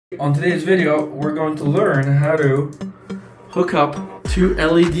On today's video, we're going to learn how to hook up two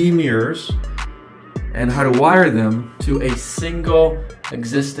LED mirrors and how to wire them to a single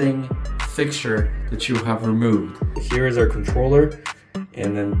existing fixture that you have removed. Here is our controller,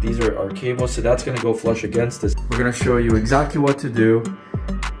 and then these are our cables, so that's going to go flush against this. We're going to show you exactly what to do.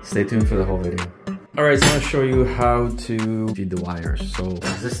 Stay tuned for the whole video. Alright, so I'm going to show you how to feed the wires. So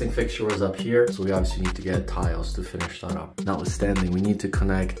the existing fixture was up here, so we obviously need to get tiles to finish that up. Notwithstanding, we need to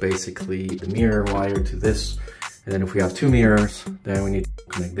connect basically the mirror wire to this, and then if we have two mirrors, then we need to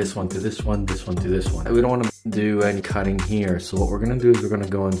connect this one to this one, this one to this one. We don't want to do any cutting here, so what we're going to do is we're going to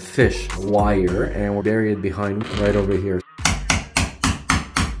go and fish a wire, and we'll bury it behind right over here.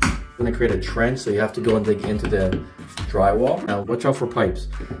 We're going to create a trench, so you have to go and dig into the drywall. Now watch out for pipes.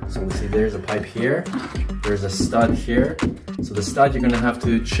 So we see there's a pipe here, there's a stud here. So the stud you're going to have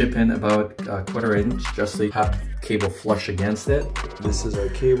to chip in about a 1/4 inch just so you have the cable flush against it. This is our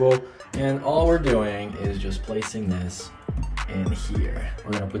cable, and all we're doing is just placing this in here.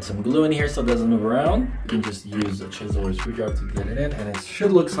 We're going to put some glue in here so it doesn't move around. You can just use a chisel or screwdriver to get it in, and it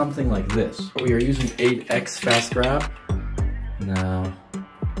should look something like this. We are using 8X fast grab. Now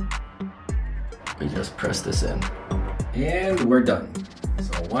we just press this in and we're done.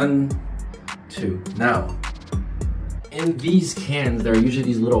 So 1, 2. Now in these cans there are usually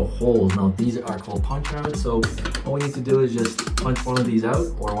these little holes. Now these are called punch outs, so all we need to do is just punch one of these out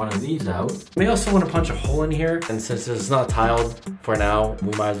or one of these out. We also want to punch a hole in here, and since it's not tiled for now,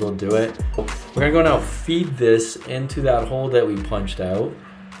 we might as well do it. We're gonna go now feed this into that hole that we punched out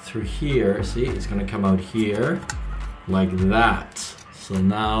through here. See, it's gonna come out here like that. So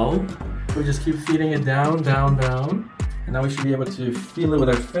now we just keep feeding it down, down, down. And now we should be able to feel it with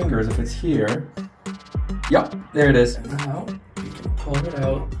our fingers if it's here. Yep, there it is. And now you can pull it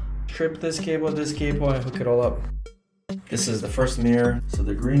out, strip this cable, and hook it all up. This is the first mirror. So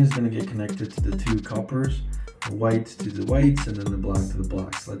the green is gonna get connected to the two coppers, the white to the whites, and then the black to the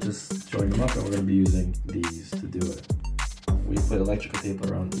blacks. So let's just join them up, and we're gonna be using these to do it. We put electrical tape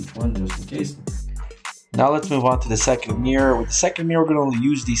around each one just in case. Now let's move on to the second mirror. With the second mirror, we're going to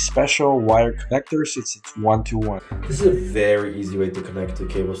use these special wire connectors. It's 1-to-1. This is a very easy way to connect two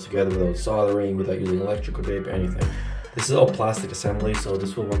cables together without soldering, without using electrical tape or anything. This is all plastic assembly, so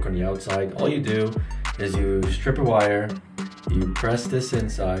this will work on the outside. All you do is you strip a wire, you press this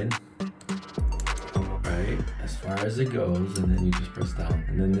inside, right, as far as it goes, and then you just press down,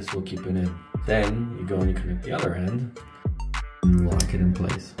 and then this will keep it in. Then you go and you connect the other end and lock it in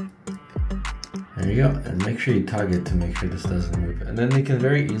place. There you go, and make sure you tug it to make sure this doesn't move. And then you can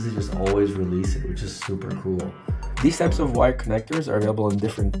very easily just always release it, which is super cool. These types of wire connectors are available in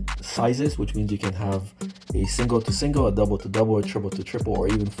different sizes, which means you can have a single to single, a double to double, a triple to triple, or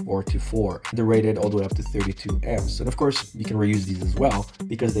even 4 to 4. They're rated all the way up to 32 amps. And of course, you can reuse these as well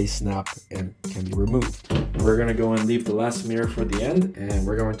because they snap and can be removed. We're gonna go and leave the last mirror for the end, and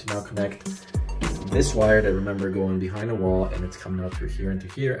we're going to now connect this wire that, remember, going behind a wall, and it's coming out through here into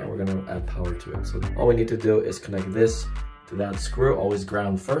here, and we're going to add power to it. So all we need to do is connect this to that screw, always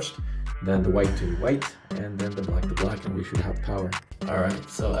ground first, then the white to white, and then the black to black, and we should have power. All right,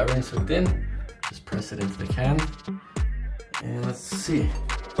 so everything's hooked in. Just press it into the can, and let's see.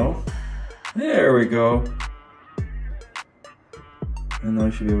 Oh, there we go. And now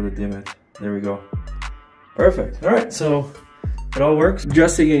we should be able to dim it. There we go. Perfect. All right, so it all works.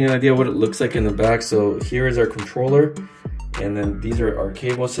 Just to give you an idea what it looks like in the back. So here is our controller, and then these are our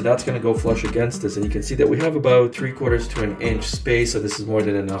cables. So that's gonna go flush against this, and you can see that we have about 3/4 to an inch space. So this is more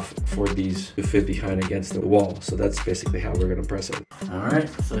than enough for these to fit behind against the wall. So that's basically how we're gonna press it. All right,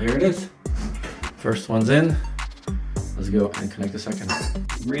 so here it is. First one's in. Let's go and connect the second.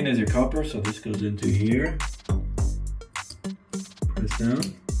 Green is your copper, so this goes into here. Press down.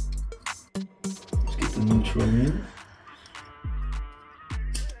 Let's get the neutral in.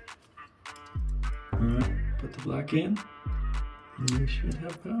 Alright, put the black in, and we should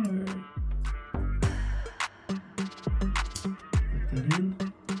have power. Put that in.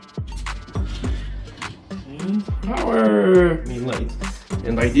 And power! Main light.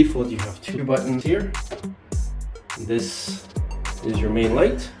 And by default, you have two buttons here. This is your main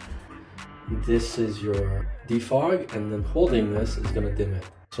light. This is your defog, and then holding this is going to dim it.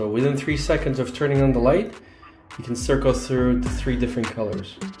 So within 3 seconds of turning on the light, you can circle through the 3 different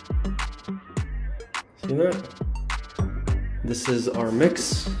colors. See that? This is our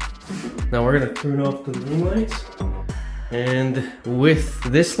mix. Now we're gonna turn off the main lights, and with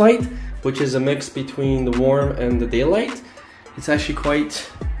this light, which is a mix between the warm and the daylight, it's actually quite,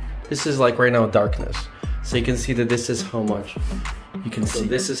 this is like right now darkness. So you can see that this is how much you can see. So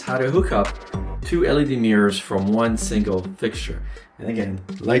this is how to hook up 2 LED mirrors from one single fixture. And again,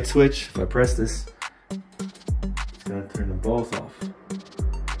 light switch, if I press this, it's gonna turn them both off.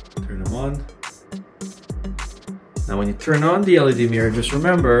 Turn them on. Now when you turn on the LED mirror, just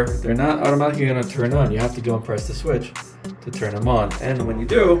remember, they're not automatically gonna turn on. You have to go and press the switch to turn them on. And when you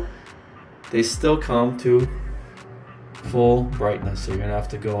do, they still come to full brightness. So you're gonna have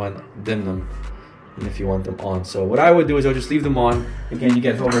to go and dim them if you want them on. So what I would do is I'll just leave them on. Again, you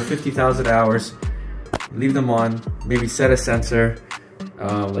get over 50,000 hours. Leave them on, maybe set a sensor.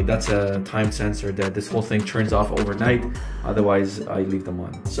 Like that's a time sensor that this whole thing turns off overnight. Otherwise, I leave them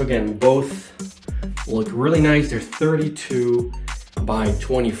on. So again, both look really nice. They're 32 by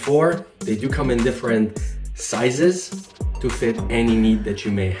 24. They do come in different sizes to fit any need that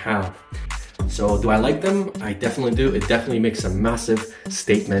you may have. So do I like them? I definitely do. It definitely makes a massive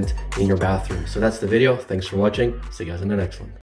statement in your bathroom. So that's the video. Thanks for watching. See you guys in the next one.